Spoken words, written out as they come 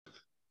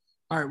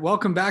All right,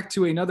 welcome back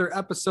to another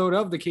episode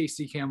of the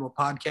Casey Campbell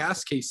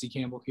Podcast. Casey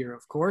Campbell here,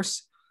 of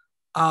course.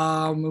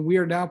 We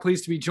are now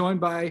pleased to be joined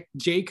by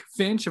Jake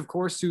Finch, of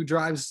course, who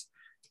drives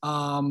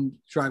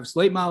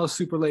late models,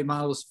 super late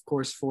models, of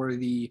course, for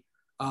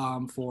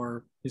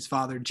his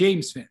father,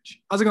 James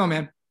Finch. How's it going,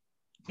 man?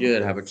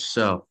 Good. How about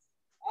yourself?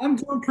 I'm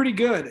doing pretty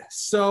good.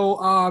 So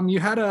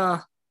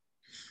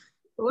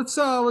let's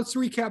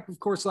recap, of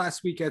course,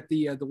 last week at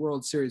the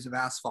World Series of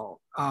Asphalt.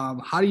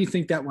 How do you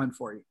think that went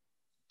for you?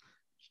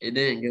 It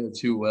didn't go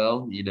too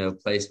well,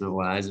 placement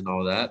wise and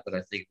all that, but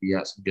I think we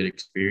got some good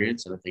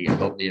experience, and I think it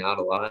helped me out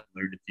a lot.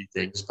 Learned a few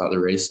things about the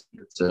racing,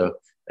 so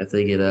I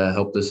think it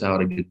helped us out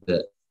a good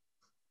bit.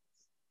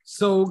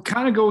 So,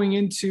 kind of going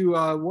into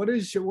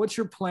what's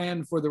your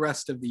plan for the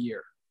rest of the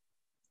year?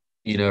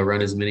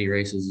 Run as many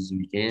races as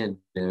we can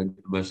and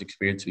the most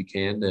experience we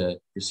can to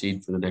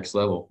proceed for the next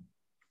level.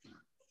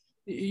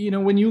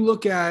 When you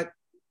look at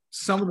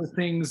some of the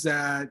things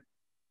that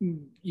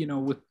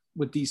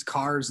with these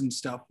cars and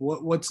stuff,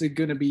 what's it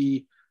going to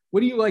be?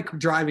 What do you like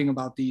driving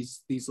about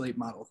these late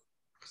models?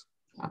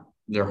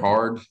 They're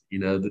hard,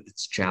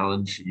 it's a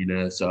challenge,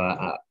 so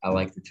I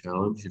like the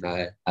challenge, and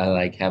I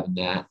like having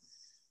that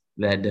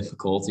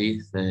difficulty,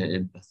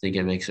 and I think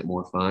it makes it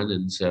more fun,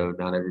 and so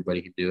not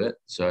everybody can do it,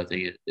 so I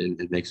think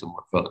it makes it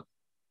more fun.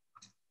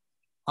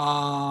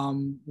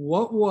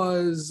 What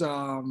was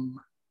the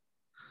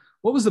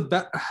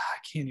best?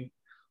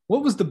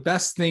 What was the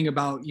best thing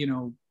about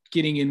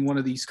getting in one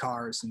of these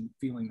cars and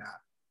feeling that?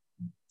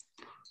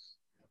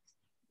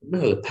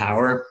 The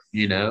power,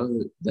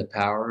 the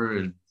power,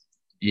 and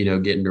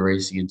getting to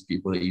racing against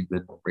people that you've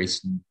been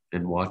racing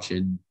and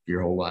watching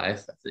your whole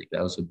life. I think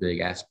that was a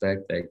big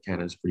aspect that kind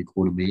of is pretty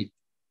cool to me.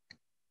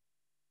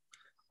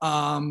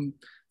 Of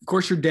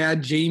course, your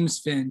dad, James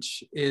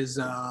Finch, is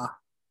of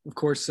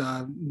course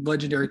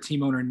legendary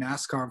team owner in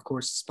NASCAR. Of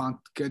course,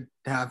 good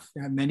to have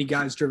many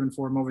guys driven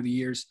for him over the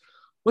years.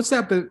 What's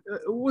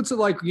it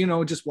like,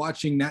 just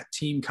watching that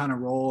team kind of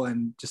roll,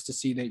 and just to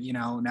see that,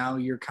 now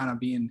you're kind of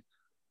being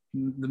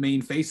the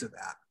main face of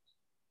that?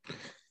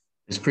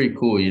 It's pretty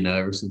cool.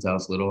 Ever since I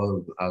was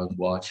little, I was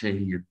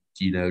watching and,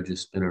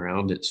 just been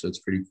around it. So it's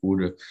pretty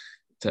cool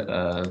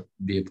to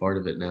be a part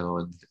of it now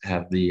and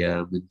have the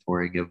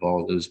mentoring of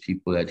all those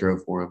people that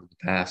drove for him in the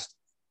past.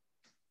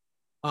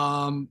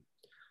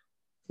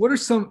 What are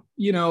some,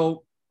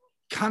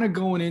 kind of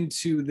going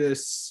into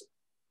this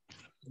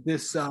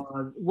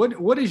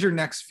what is your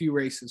next few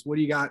races? What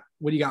do you got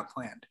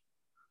planned?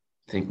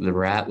 I think the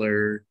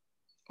Rattler,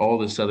 all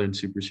the Southern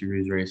Super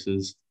Series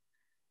races,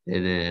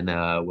 and then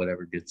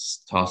whatever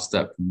gets tossed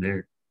up from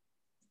there.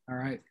 All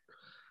right.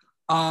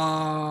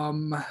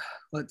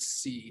 Let's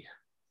see.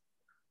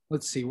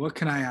 What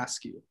can I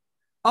ask you?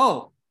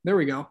 Oh, there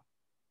we go.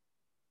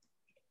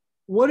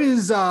 What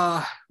is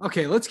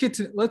okay, let's get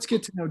to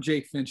know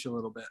Jake Finch a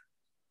little bit.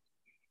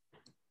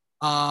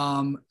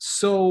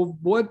 So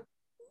what,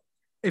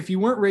 if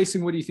you weren't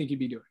racing, what do you think you'd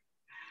be doing?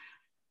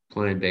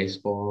 Playing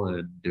baseball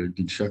and doing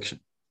construction.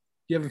 Do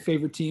you have a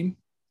favorite team?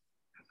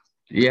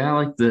 Yeah,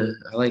 I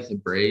like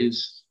the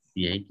Braves,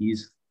 the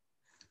Yankees.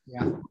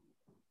 Yeah.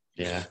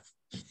 Yeah.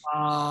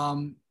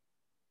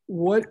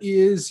 What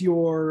is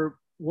your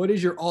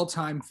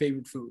all-time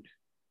favorite food?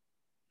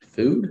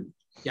 Food?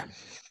 Yeah.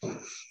 I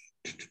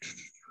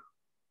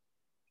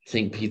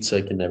think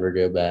pizza can never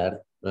go bad.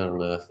 I don't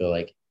know. I feel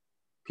like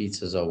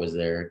pizza's always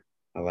there.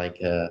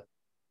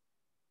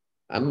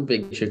 I'm a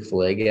big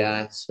Chick-fil-A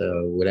guy,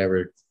 so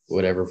whatever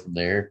from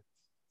there,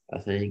 I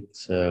think.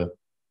 So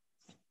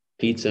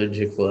pizza and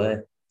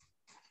Chick-fil-A.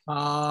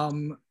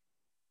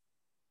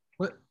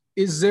 What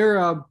is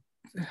there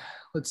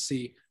let's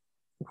see.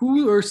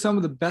 Who are some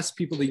of the best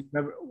people that you've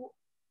ever,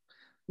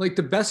 like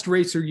the best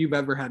racer you've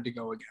ever had to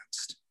go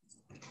against?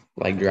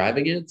 Like drive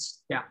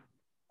against? Yeah.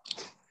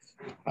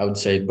 I would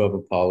say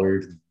Bubba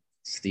Pollard,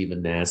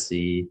 Stephen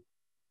Nassy.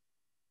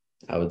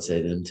 I would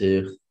say them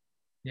too.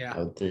 Yeah.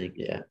 I would think,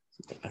 yeah.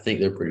 I think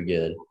they're pretty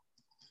good.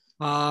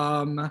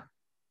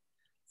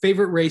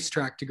 Favorite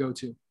racetrack to go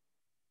to?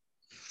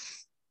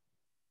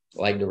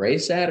 Like to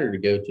race at or to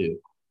go to?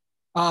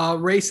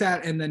 Race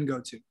at and then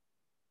go to.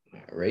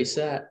 Race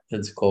at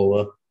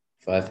Pensacola,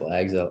 Five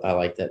Flags. I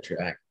like that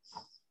track.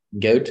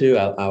 Go to,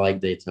 I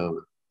like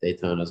Daytona.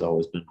 Daytona's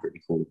always been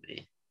pretty cool to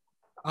me.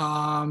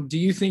 Do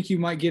you think you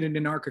might get in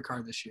an ARCA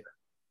car this year?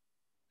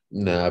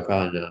 No,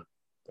 probably not.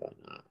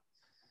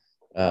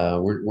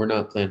 We're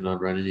not planning on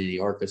running any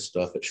ARCA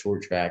stuff at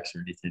short tracks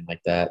or anything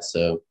like that.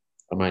 So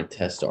I might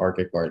test the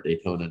ARCA car at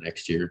Daytona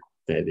next year.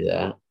 Maybe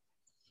that.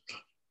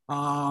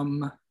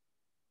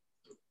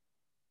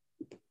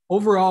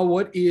 Overall,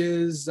 what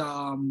is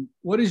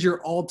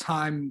your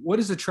all-time? What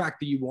is the track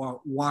that you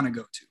want to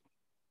go to?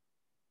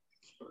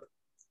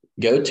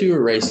 Go to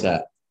or race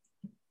at?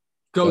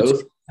 Go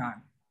to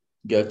time.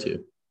 Go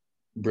to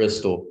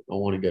Bristol. I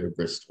want to go to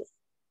Bristol.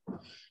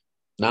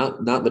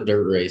 Not the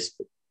dirt race,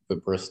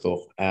 but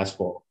Bristol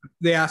asphalt.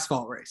 The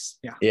asphalt race.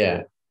 Yeah.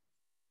 Yeah.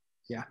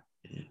 Yeah.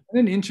 And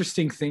an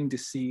interesting thing to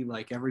see,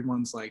 like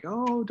everyone's like,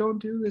 oh, don't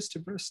do this to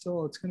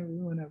Bristol. It's going to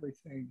ruin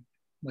everything.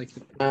 Like,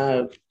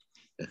 I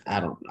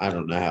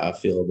don't know how I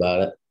feel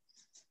about it.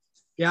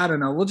 yeah, I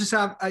don't know. We'll just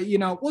have,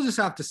 we'll just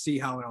have to see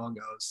how it all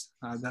goes.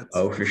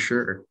 For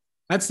sure.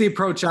 That's the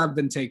approach I've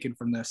been taking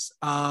from this.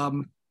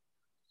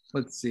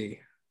 Let's see.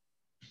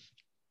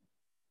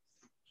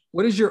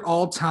 What is your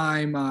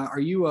all-time? Are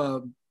you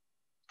a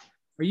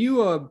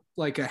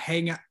like a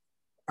hang?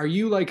 Are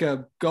you like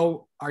a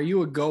go? Are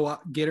you a go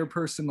getter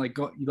person? Like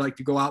you like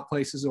to go out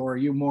places, or are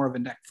you more of a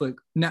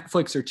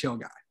Netflix or chill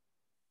guy?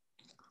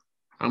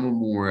 I'm a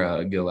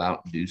more go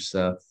out and do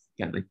stuff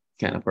kind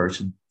of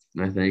person.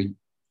 I think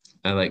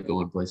I like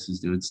going places,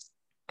 doing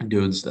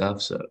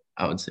stuff. So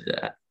I would say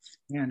that.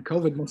 Man,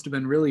 COVID must have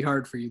been really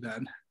hard for you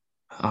then.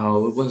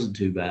 Oh, it wasn't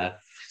too bad.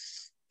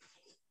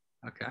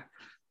 Okay.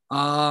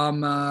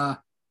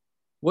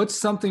 What's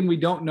something we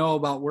don't know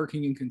about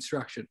working in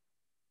construction?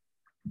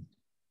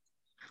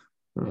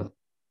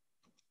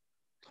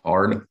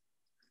 Hard. I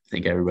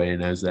think everybody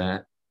knows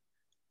that.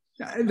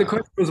 The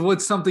question was,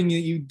 what's something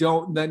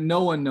that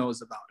no one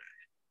knows about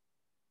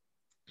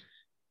it?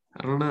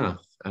 I don't know.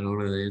 I don't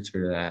know the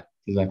answer to that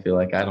because I feel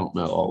like I don't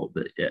know all of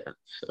it yet.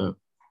 So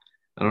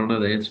I don't know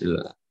the answer to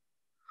that.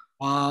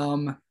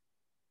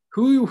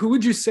 Who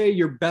would you say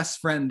your best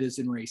friend is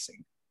in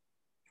racing?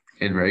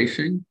 In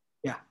racing?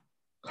 Yeah.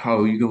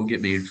 Oh, you gonna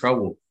get me in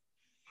trouble?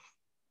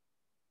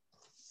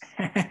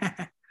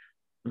 I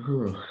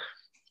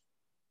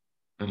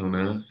don't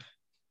know.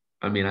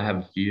 I mean, I have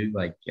a few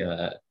like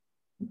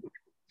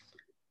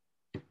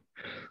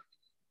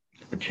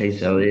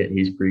Chase Elliott.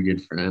 He's a pretty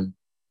good friend.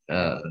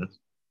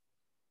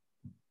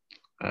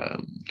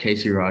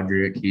 Casey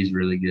Roderick. He's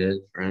really good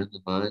friend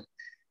of mine.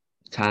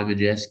 Ty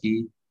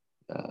Majeski.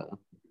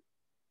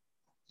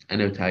 I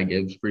know Ty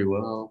Gibbs pretty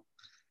well.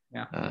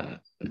 Yeah.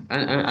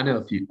 I know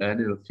a few. I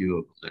know a few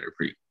of them that are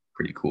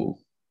pretty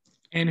cool.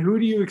 And who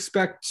do you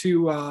expect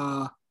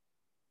to?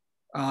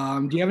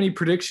 Do you have any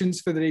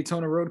predictions for the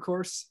Daytona Road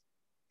Course?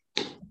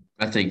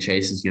 I think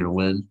Chase is going to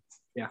win.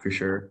 Yeah, for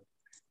sure.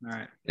 All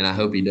right. And I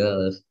hope he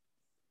does.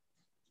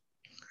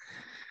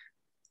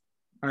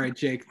 All right,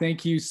 Jake.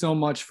 Thank you so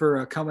much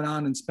for coming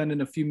on and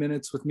spending a few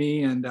minutes with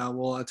me. And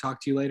we'll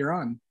talk to you later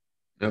on.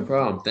 No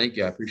problem. Thank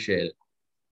you. I appreciate it.